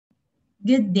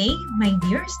Good day, my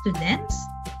dear students.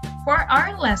 For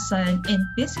our lesson in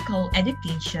physical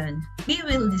education, we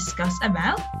will discuss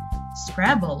about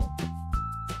Scrabble.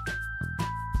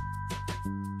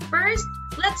 First,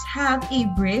 let's have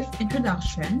a brief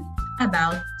introduction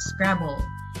about Scrabble.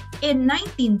 In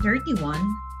 1931,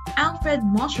 Alfred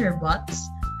Mosher-Butts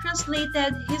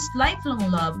translated his lifelong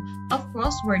love of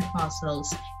crossword puzzles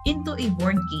into a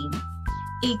board game.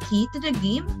 A key to the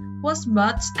game was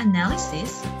Butts'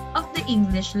 analysis of the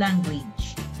English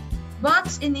language.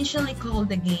 Butts initially called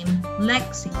the game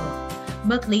Lexico,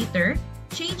 but later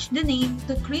changed the name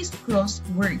to Crisscross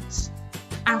Words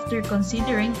after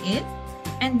considering it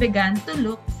and began to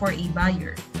look for a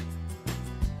buyer.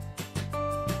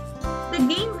 The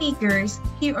game makers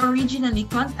he originally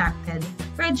contacted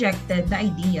rejected the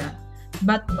idea,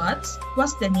 but Butts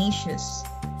was tenacious.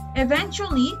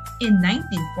 Eventually, in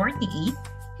 1948,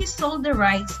 he sold the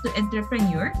rights to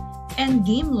entrepreneur and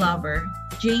game lover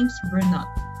James Brunot,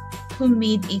 who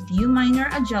made a few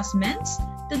minor adjustments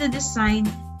to the design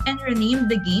and renamed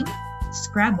the game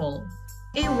Scrabble,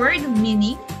 a word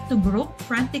meaning to group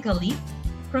frantically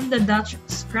from the Dutch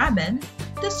scrabben,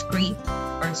 to scrape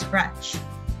or scratch.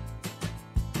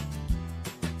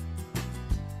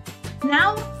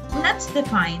 Now, let's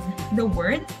define the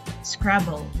word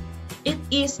Scrabble. It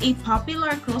is a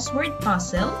popular crossword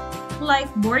puzzle-like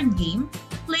board game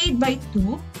played by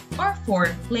 2 or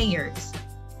 4 players.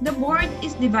 The board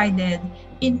is divided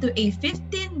into a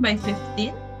 15 by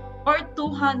 15 or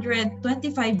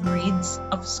 225 grids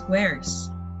of squares.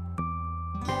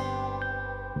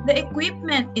 The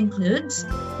equipment includes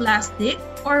plastic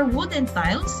or wooden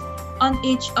tiles, on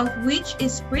each of which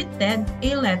is printed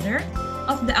a letter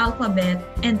of the alphabet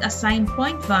and assigned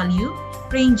point value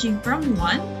ranging from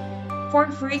 1 for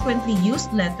frequently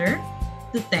used letter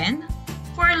to 10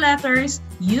 for letters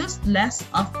used less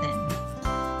often.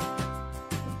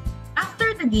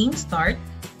 After the game starts,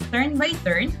 turn by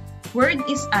turn, word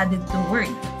is added to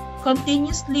word,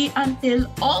 continuously until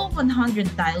all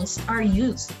 100 tiles are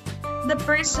used. The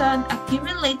person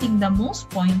accumulating the most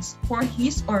points for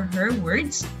his or her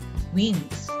words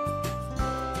wins.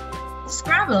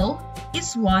 Scrabble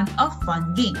is one of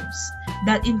fun games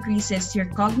that increases your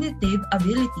cognitive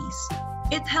abilities.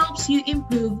 It helps you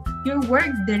improve your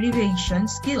word derivation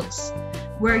skills,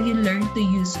 where you learn to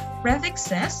use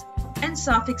prefixes and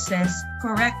suffixes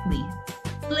correctly.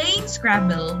 Playing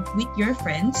Scrabble with your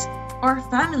friends or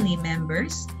family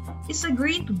members is a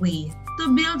great way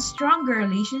to build stronger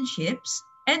relationships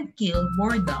and kill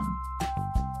boredom.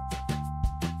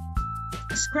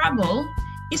 Scrabble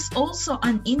is also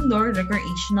an indoor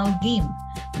recreational game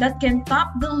that can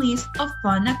top the list of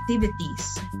fun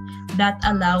activities that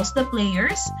allows the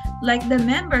players, like the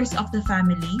members of the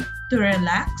family, to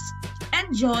relax,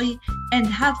 enjoy, and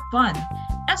have fun,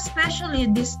 especially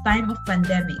this time of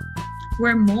pandemic,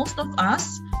 where most of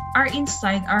us are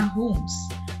inside our homes.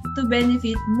 To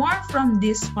benefit more from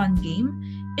this fun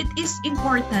game, it is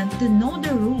important to know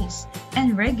the rules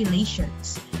and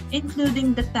regulations,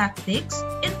 including the tactics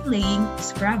in playing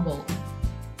Scrabble.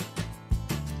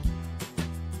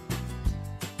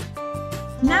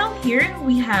 Now here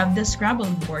we have the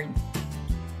Scrabble board.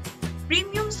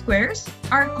 Premium squares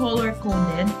are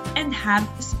color-coded and have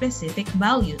specific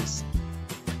values.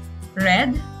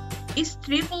 Red is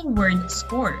triple word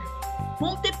score.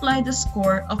 Multiply the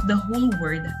score of the whole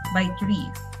word by 3.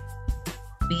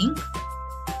 Pink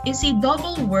is a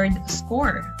double word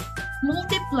score.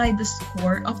 Multiply the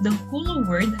score of the whole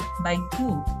word by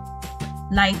 2.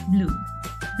 Light blue,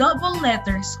 double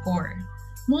letter score.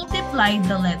 Multiply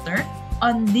the letter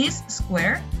on this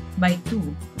square by 2.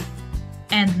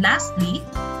 And lastly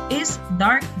is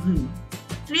dark blue,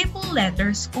 triple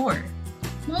letter score.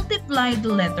 Multiply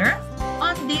the letter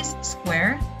on this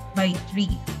square by 3.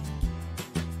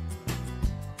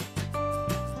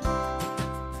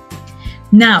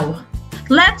 Now,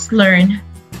 let's learn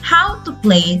how to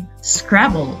play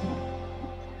Scrabble.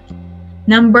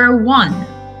 Number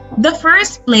 1. The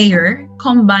first player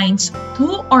combines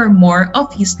 2 or more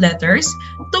of his letters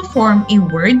to form a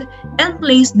word and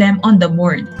place them on the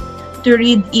board, to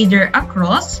read either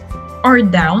across or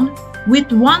down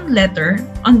with one letter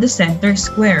on the center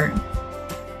square.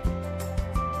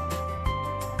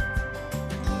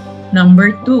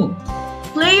 Number 2.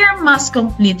 Player must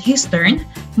complete his turn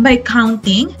by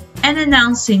counting and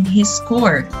announcing his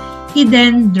score. He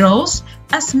then draws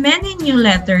as many new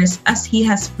letters as he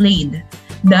has played,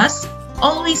 thus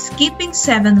always keeping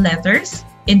 7 letters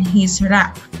in his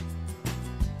rack.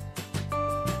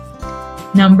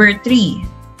 Number 3.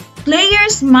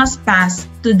 Players must pass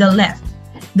to the left.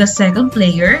 The second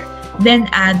player then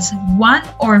adds one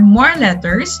or more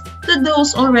letters to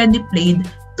those already played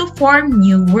to form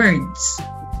new words.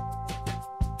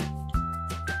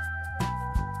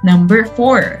 Number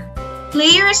 4.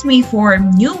 Players may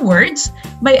form new words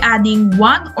by adding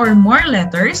one or more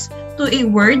letters to a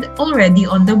word already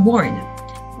on the board,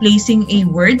 placing a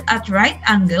word at right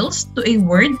angles to a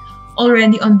word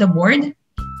already on the board,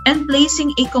 and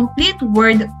placing a complete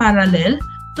word parallel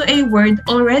to a word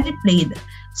already played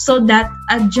so that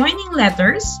adjoining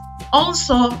letters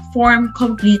also form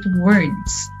complete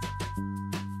words.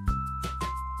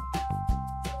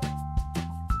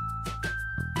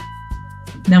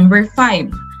 Number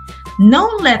 5. No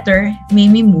letter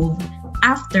may be moved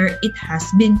after it has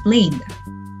been played.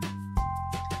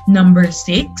 Number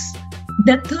 6.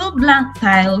 The 2 blank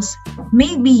tiles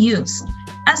may be used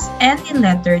as any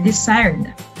letter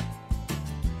desired.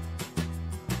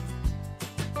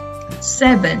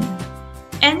 7.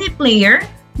 Any player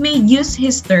may use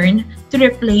his turn to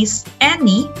replace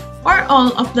any or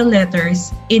all of the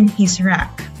letters in his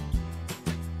rack.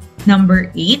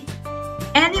 Number 8.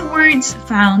 Any words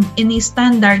found in a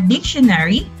standard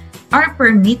dictionary are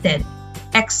permitted,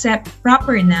 except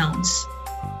proper nouns.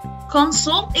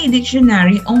 Consult a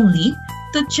dictionary only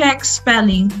to check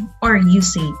spelling or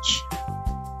usage.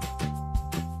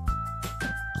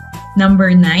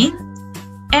 Number 9.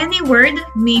 Any word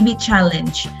may be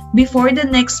challenged before the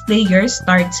next player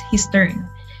starts his turn.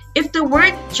 If the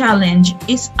word challenge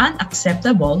is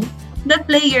unacceptable, the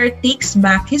player takes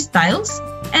back his tiles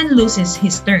and loses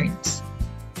his turns.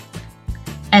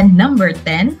 And number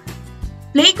 10.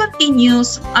 Play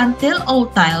continues until all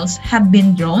tiles have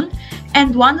been drawn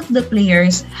and one of the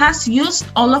players has used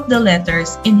all of the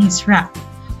letters in his rack,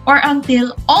 or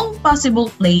until all possible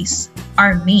plays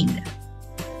are made.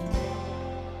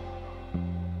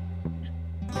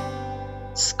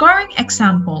 Scoring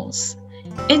examples.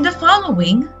 In the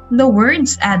following, the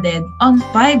words added on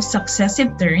 5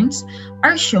 successive turns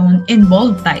are shown in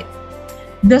bold type.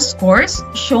 The scores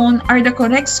shown are the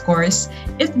correct scores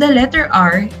if the letter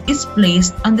R is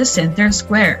placed on the center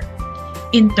square.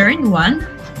 In turn 1,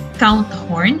 count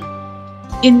horn.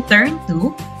 In turn 2,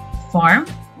 farm.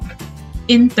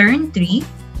 In turn 3,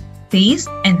 taste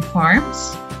and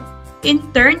farms. In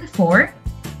turn 4,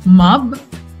 mob,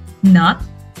 nut,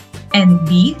 and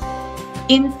B.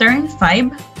 In turn 5,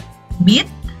 bit,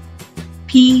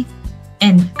 P,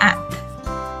 and at.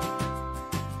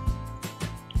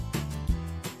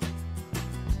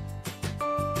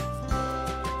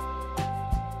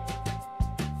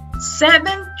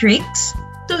 Seven tricks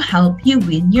to help you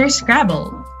win your Scrabble.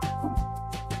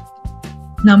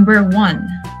 Number 1.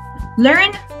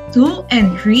 Learn 2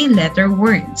 and 3 letter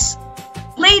words.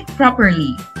 Play it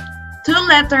properly.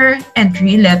 2-letter and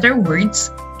 3-letter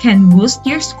words can boost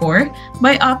your score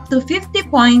by up to 50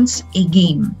 points a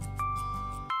game.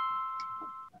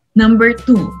 Number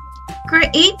 2.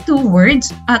 Create 2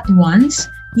 words at once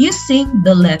using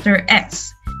the letter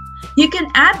S. You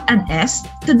can add an S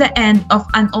to the end of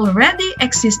an already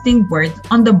existing word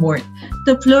on the board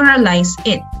to pluralize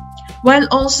it, while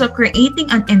also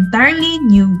creating an entirely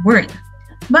new word.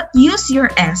 But use your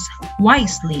S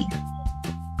wisely.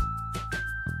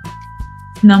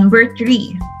 Number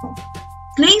 3.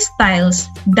 Play styles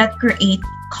that create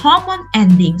common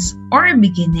endings or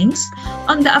beginnings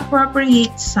on the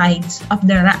appropriate sides of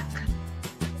the rack.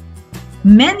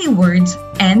 Many words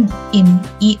end in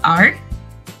ER,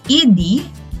 ED,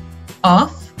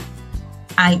 of,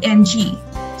 ING.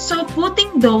 So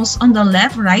putting those on the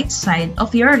left-right side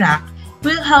of your rack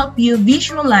will help you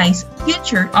visualize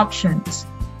future options.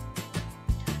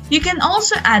 You can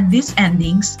also add these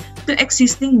endings to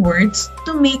existing words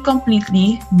to make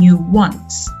completely new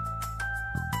ones.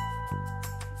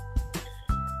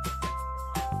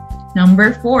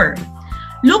 Number 4.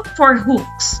 Look for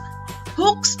hooks.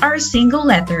 Hooks are single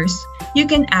letters you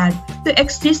can add to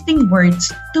existing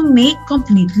words to make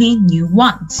completely new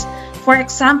ones. For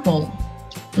example,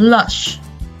 lush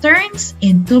turns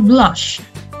into blush,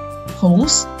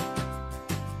 host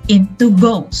into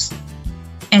ghost,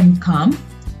 and come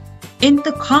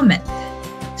into comet.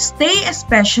 Stay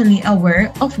especially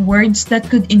aware of words that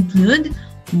could include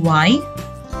Y,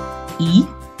 E,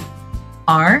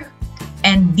 R,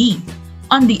 and D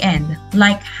on the end,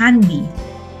 like handy,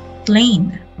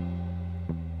 plain.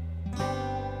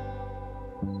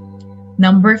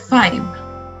 Number 5.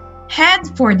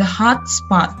 Head for the hot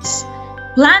spots.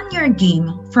 Plan your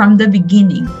game from the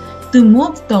beginning to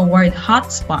move toward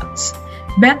hot spots,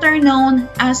 better known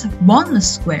as bonus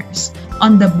squares,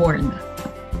 on the board.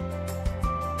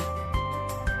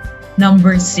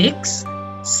 Number 6.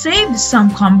 Save some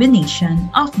combination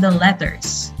of the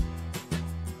letters.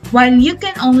 While you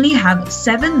can only have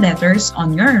 7 letters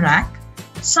on your rack,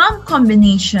 some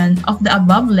combination of the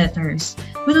above letters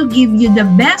will give you the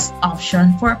best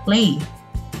option for play.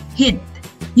 Hint: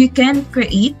 you can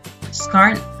create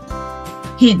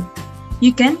Hint: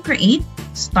 you can create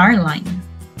starline.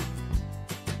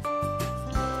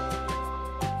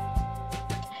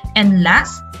 And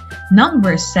last,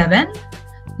 number 7,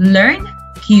 learn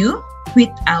Q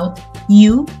without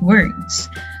U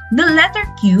words. The letter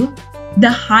Q,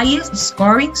 the highest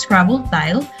scoring Scrabble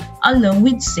tile, along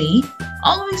with say,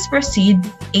 always precede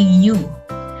a U.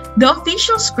 The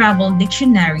official Scrabble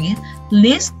dictionary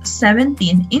lists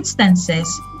 17 instances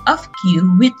of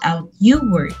Q without U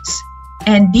words,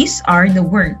 and these are the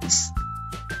words.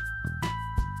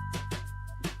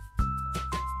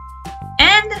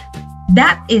 And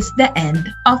that is the end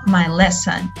of my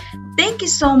lesson. Thank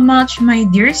you so much, my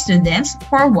dear students,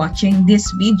 for watching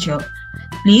this video.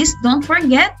 Please don't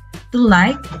forget to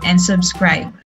like and subscribe.